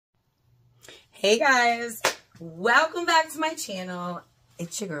Hey guys, welcome back to my channel.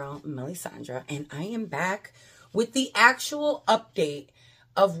 It's your girl, Meli Sandra, and I am back with the actual update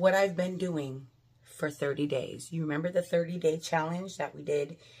of what I've been doing for 30 days. You remember the 30-day challenge that we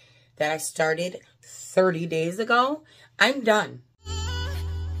did, that I started 30 days ago? I'm done.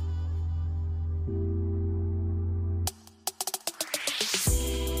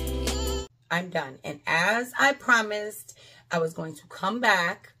 I'm done. And as I promised, I was going to come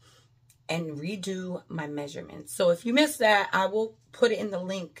back and redo my measurements. So if you missed that, I will put it in the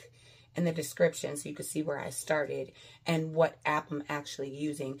link in the description so you can see where I started and what app I'm actually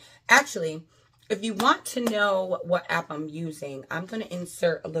using. Actually, if you want to know what app I'm using, I'm going to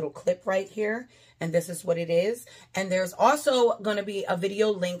insert a little clip right here, and this is what it is. And there's also going to be a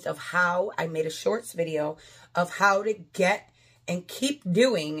video linked of how I made a shorts video of how to get and keep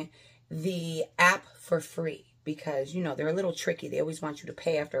doing the app for free, because you know they're a little tricky. They always want you to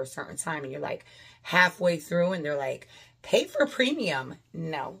pay after a certain time, and you're like halfway through and they're like, pay for premium.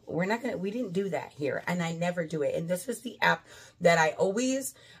 No, we didn't do that here, and I never do it. And this is the app that I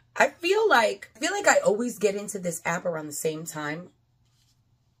feel like I always get into this app around the same time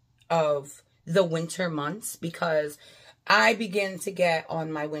of the winter months, because I begin to get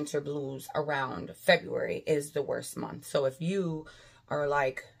on my winter blues around February is the worst month. So if you are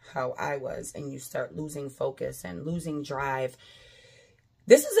like how I was and you start losing focus and losing drive,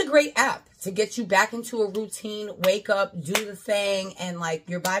 this is a great app to get you back into a routine. Wake up, do the thing, and like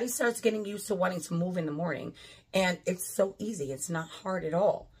your body starts getting used to wanting to move in the morning. And it's so easy. It's not hard at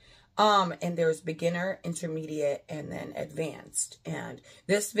all. And there's beginner, intermediate, and then advanced. And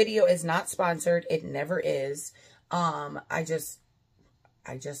this video is not sponsored. It never is. I just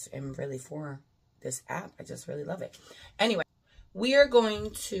am really for this app. I just really love it. Anyway, we are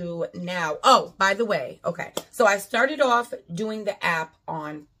going to now, oh, by the way, okay. So I started off doing the app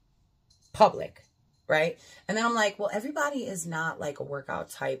on public, right? And then I'm like, well, everybody is not like a workout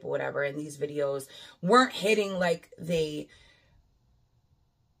type or whatever. And these videos weren't hitting like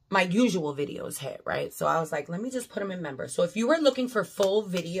my usual videos hit, right? So I was like, let me just put them in members. So if you were looking for full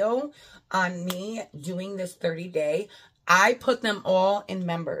video on me doing this 30-day, I put them all in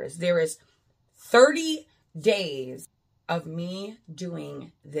members. There is 30 days of me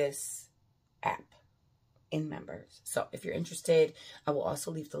doing this app in members. So if you're interested, I will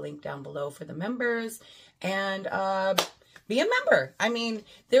also leave the link down below for the members, and be a member. I mean,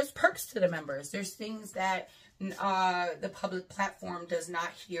 there's perks to the members. There's things that the public platform does not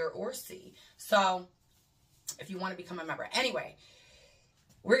hear or see. So if you want to become a member. Anyway,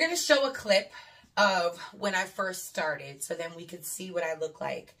 we're going to show a clip of when I first started, so then we can see what I look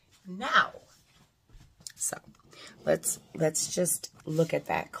like now. So let's just look at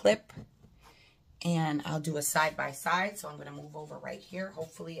that clip, and I'll do a side by side. So I'm going to move over right here.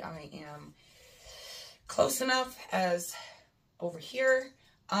 Hopefully I am close enough as over here.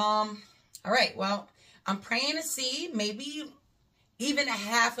 All right. Well, I'm praying to see maybe even a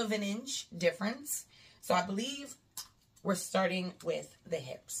half of an inch difference. So I believe we're starting with the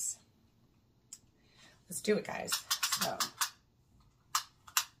hips. Let's do it, guys. So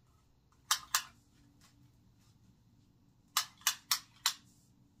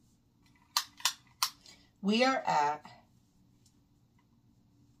we are at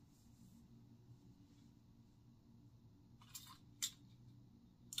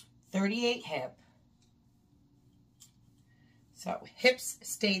 38 hip. So hips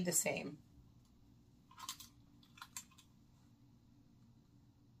stayed the same.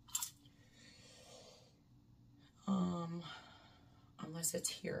 Unless it's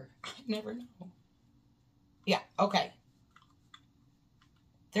here. I never know. Yeah, okay.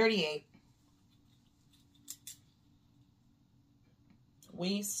 38.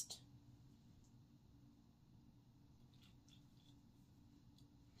 Waist.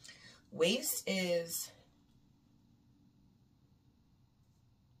 Waist is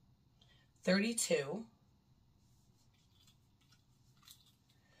 32.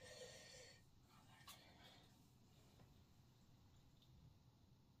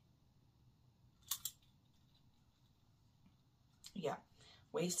 Yeah,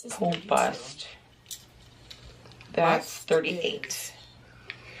 waist is 32. Bust. That's 38.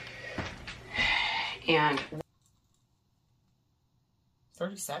 And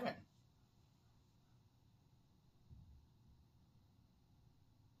 37.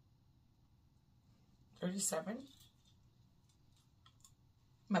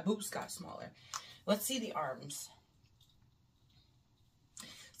 My boobs got smaller. Let's see the arms.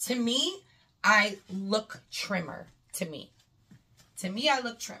 To me, I look trimmer. To me, I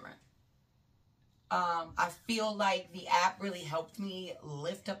look trimmer. I feel like the app really helped me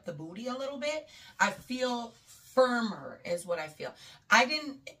lift up the booty a little bit. I feel firmer is what I feel. I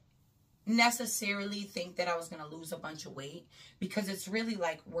didn't necessarily think that I was going to lose a bunch of weight because it's really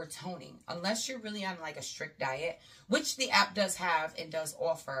like we're toning. Unless you're really on like a strict diet, which the app does have and does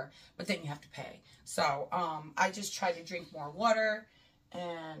offer, but then you have to pay. So I just try to drink more water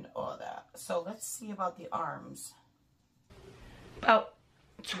and all that. So let's see about the arms. About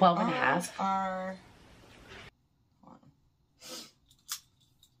 12 and a half. Are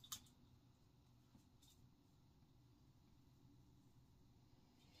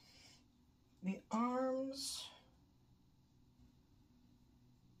the arms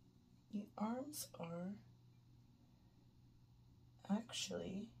are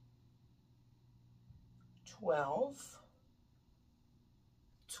actually 12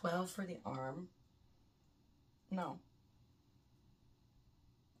 for the arm. No,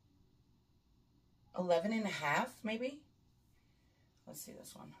 11 and a half, maybe. Let's see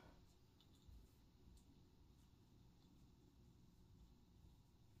this one.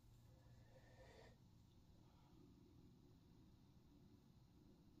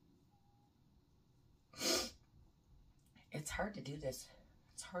 It's hard to do this.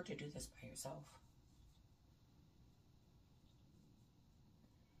 It's hard to do this by yourself.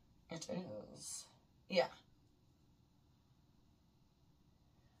 It is. Yeah.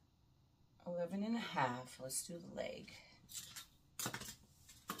 11 and a half. Let's do the leg.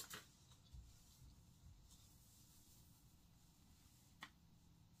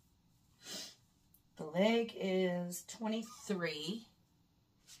 The leg is 23.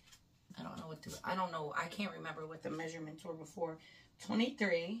 I don't know. I can't remember what the measurements were before.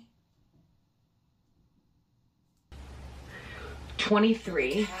 23.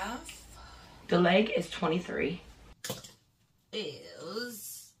 23. Half. The leg is 23.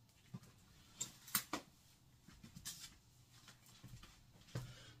 Is.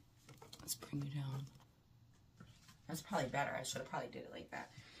 Let's bring you down. That's probably better. I should have probably did it like that.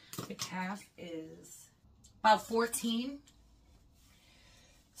 The calf is about 14.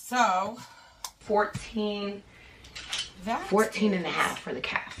 So 14 and a half for the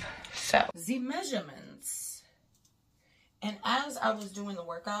calf. So the measurements, and as I was doing the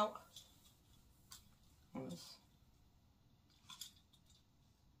workout,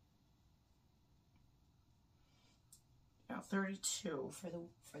 about 32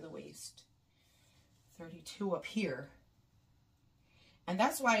 for the waist, 32 up here, and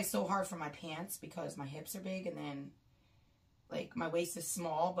that's why it's so hard for my pants, because my hips are big and then like my waist is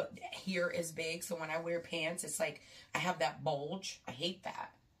small, but here is big. So when I wear pants, it's like I have that bulge. I hate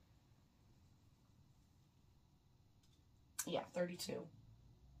that. Yeah, 32.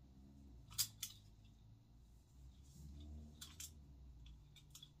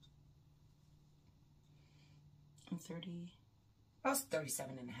 And 30. About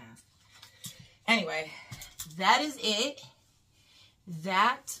 37 and a half. Anyway, that is it.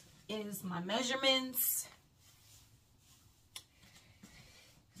 That is my measurements.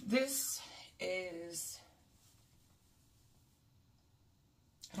 This is,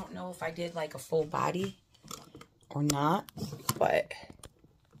 I don't know if I did like a full body or not, but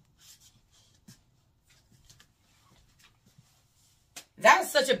that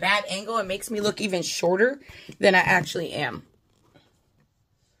is such a bad angle. It makes me look even shorter than I actually am.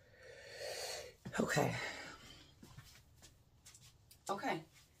 Okay. Okay.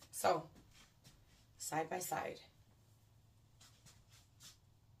 So, side by side.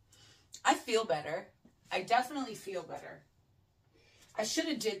 I feel better. I definitely feel better. I should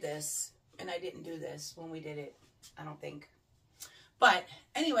have did this, and I didn't do this when we did it, I don't think. But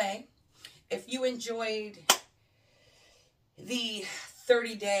anyway, if you enjoyed the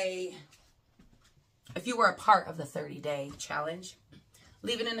 30-day, if you were a part of the 30-day challenge,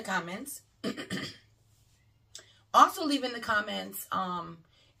 leave it in the comments. Also leave in the comments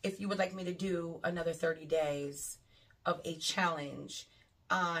if you would like me to do another 30 days of a challenge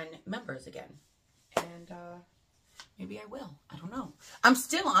on members again, and maybe I will. I don't know. I'm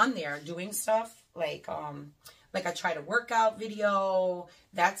still on there doing stuff like I tried a workout video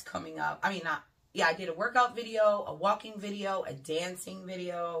that's coming up. I mean, not, yeah, I did a workout video, a walking video, a dancing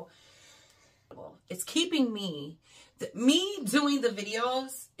video. It's keeping me doing the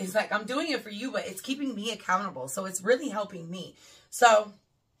videos is like, I'm doing it for you, but it's keeping me accountable, so it's really helping me. So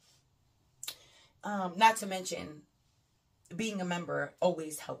not to mention, being a member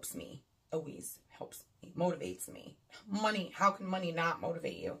always helps me. Always helps me. Motivates me. Money. How can money not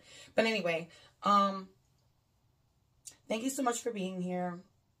motivate you? But anyway, thank you so much for being here.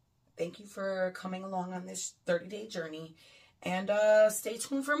 Thank you for coming along on this 30-day journey. And stay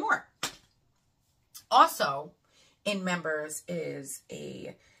tuned for more. Also, in members is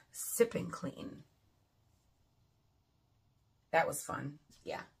a sip and clean. That was fun.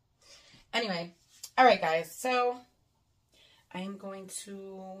 Yeah. Anyway, all right, guys. So I am going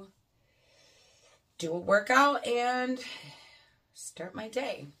to do a workout and start my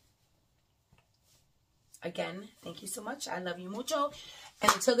day. Again, thank you so much. I love you mucho.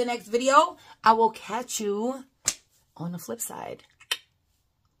 And until the next video, I will catch you on the flip side.